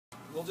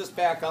we'll just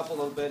back up a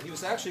little bit. He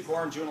was actually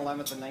born June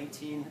 11th of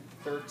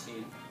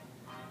 1913.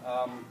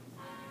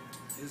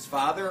 His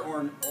father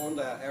owned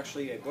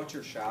actually a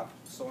butcher shop,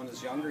 so in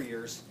his younger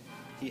years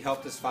he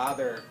helped his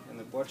father in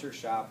the butcher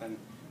shop, and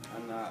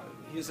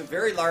he was a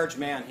very large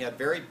man. He had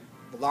very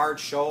large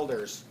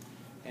shoulders,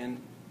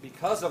 and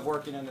because of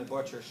working in the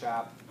butcher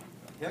shop,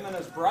 him and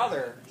his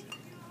brother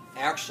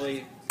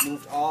actually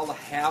moved all the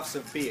halves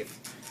of beef.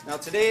 Now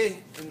today,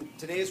 in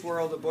today's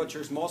world of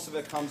butchers, most of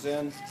it comes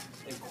in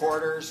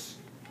quarters.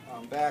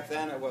 Back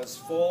then it was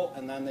full,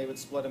 and then they would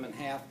split them in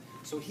half.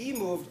 So he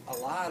moved a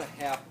lot of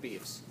half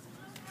beefs,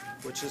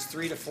 which is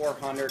 300 to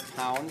 400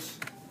 pounds,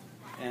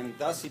 and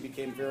thus he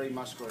became a very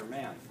muscular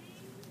man.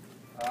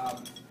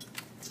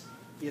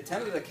 He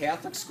attended a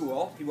Catholic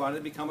school. He wanted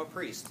to become a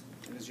priest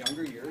in his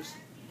younger years.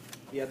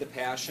 He had the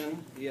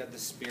passion, he had the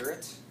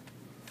spirit,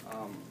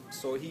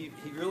 so he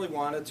really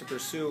wanted to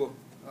pursue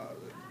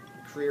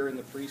a career in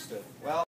the priesthood. Well,